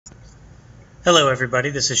Hello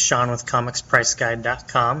everybody, this is Sean with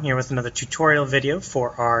ComicsPriceGuide.com here with another tutorial video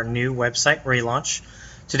for our new website relaunch.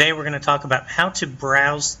 Today we're going to talk about how to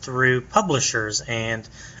browse through publishers and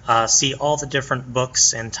see all the different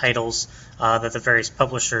books and titles that the various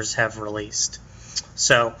publishers have released.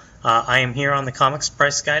 So I am here on the Comics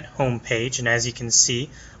Price Guide homepage, and as you can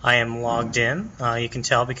see I am logged in. You can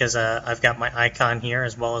tell because I've got my icon here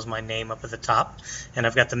as well as my name up at the top, and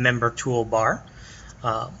I've got the member toolbar.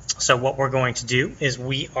 So what we're going to do is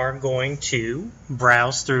we are going to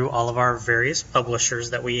browse through all of our various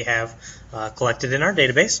publishers that we have collected in our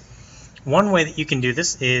database. One way that you can do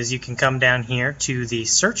this is you can come down here to the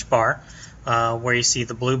search bar where you see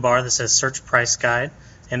the blue bar that says Search Price Guide,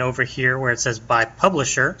 and over here where it says by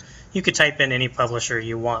publisher you could type in any publisher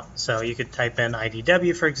you want. So you could type in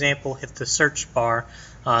IDW, for example, hit the search bar,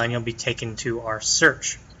 and you'll be taken to our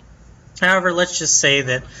search. However, let's just say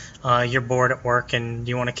that you're bored at work and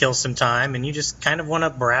you want to kill some time and you just kind of want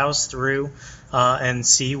to browse through and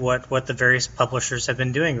see what the various publishers have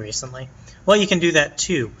been doing recently. Well, you can do that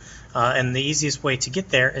too. And the easiest way to get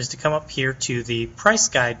there is to come up here to the Price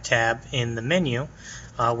Guide tab in the menu,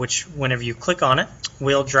 which whenever you click on it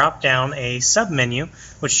will drop down a sub-menu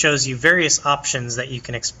which shows you various options that you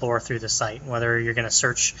can explore through the site, whether you're going to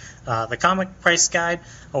search the Comic Price Guide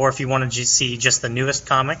or if you want to see just the newest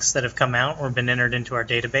comics that have come out or been entered into our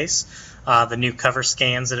database, the new cover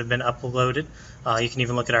scans that have been uploaded. You can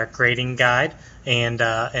even look at our grading guide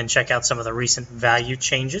and check out some of the recent value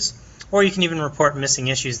changes, or you can even report missing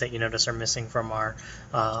issues that you notice are missing from our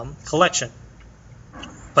collection.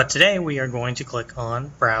 But today we are going to click on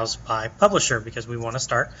Browse by Publisher because we want to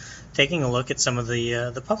start taking a look at some of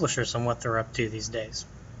the publishers and what they're up to these days.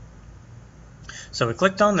 So we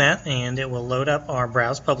clicked on that and it will load up our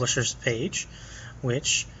Browse Publishers page,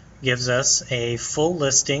 which gives us a full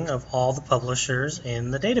listing of all the publishers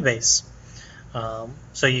in the database.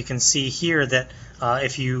 So you can see here that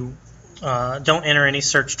if you don't enter any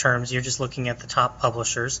search terms, you're just looking at the top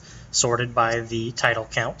publishers sorted by the title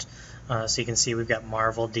count. So you can see we've got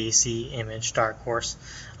Marvel, DC, Image, Dark Horse.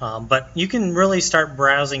 But you can really start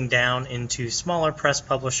browsing down into smaller press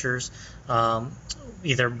publishers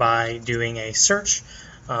either by doing a search.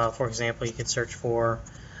 For example, you could search for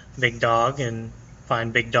Big Dog and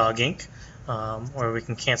find Big Dog Inc. Or we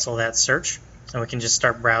can cancel that search and we can just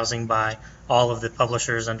start browsing by all of the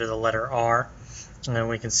publishers under the letter R. And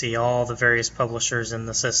we can see all the various publishers in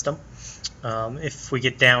the system. If we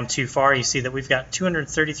get down too far, you see that we've got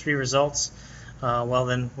 233 results. Well,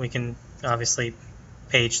 then we can obviously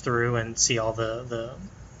page through and see all the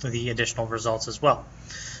additional results as well.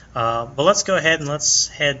 But let's go ahead and let's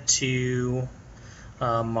head to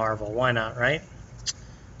Marvel. Why not, right?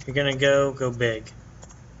 If you're going to go big.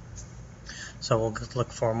 So we'll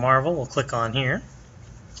look for Marvel. We'll click on here.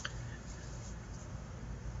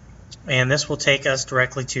 And this will take us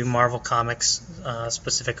directly to Marvel Comics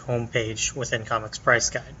specific homepage within Comics Price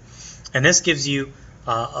Guide. And this gives you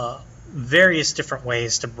various different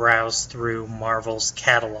ways to browse through Marvel's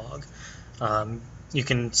catalog. You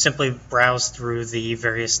can simply browse through the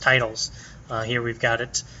various titles. Here we've got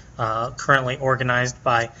it currently organized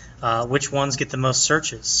by which ones get the most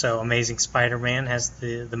searches. So Amazing Spider-Man has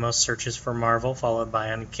the most searches for Marvel, followed by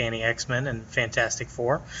Uncanny X-Men and Fantastic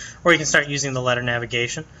Four. Or you can start using the letter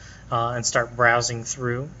navigation and start browsing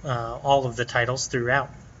through all of the titles throughout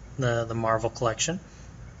the Marvel collection.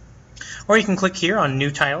 Or you can click here on New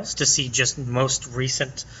Titles to see just most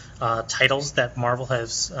recent titles that Marvel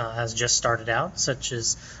has just started out, such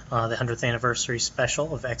as the 100th Anniversary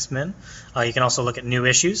Special of X-Men. You can also look at New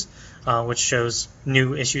Issues, which shows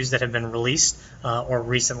new issues that have been released or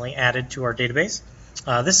recently added to our database.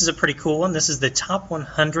 This is a pretty cool one. This is the top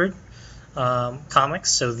 100 comics.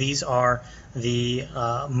 So these are the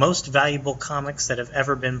most valuable comics that have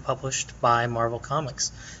ever been published by Marvel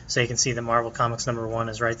Comics. So you can see that Marvel Comics #1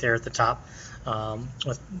 is right there at the top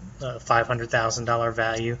with a $500,000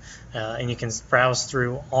 value, and you can browse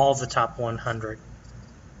through all the top 100.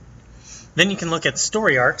 Then you can look at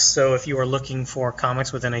story arcs. So if you are looking for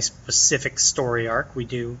comics within a specific story arc, we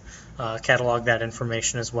do catalog that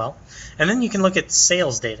information as well. And then you can look at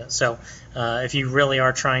sales data. So if you really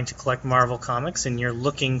are trying to collect Marvel comics and you're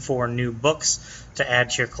looking for new books to add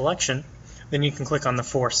to your collection, then you can click on the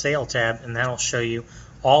For Sale tab, and that'll show you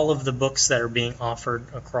all of the books that are being offered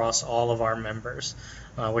across all of our members.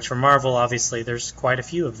 Which for Marvel, obviously, there's quite a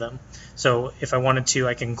few of them. So if I wanted to,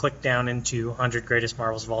 I can click down into 100 Greatest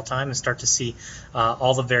Marvels of All Time and start to see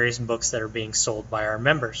all the various books that are being sold by our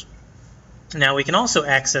members. Now we can also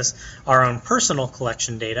access our own personal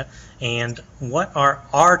collection data and what are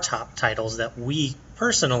our top titles that we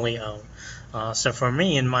personally own. So for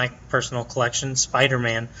me, in my personal collection,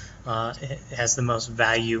 Spider-Man has the most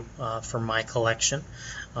value for my collection,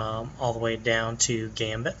 all the way down to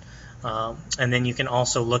Gambit. And then you can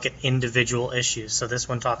also look at individual issues. So this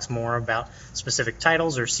one talks more about specific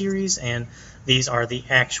titles or series, and these are the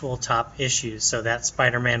actual top issues. So that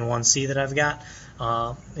Spider-Man 1C that I've got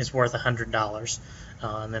is worth $100.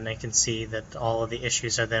 And then they can see that all of the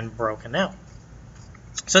issues are then broken out.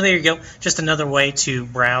 So there you go, just another way to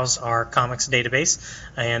browse our comics database,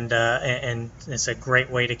 and it's a great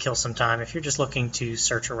way to kill some time if you're just looking to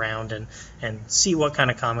search around and see what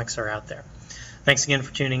kind of comics are out there. Thanks again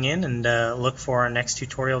for tuning in, and look for our next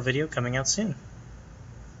tutorial video coming out soon.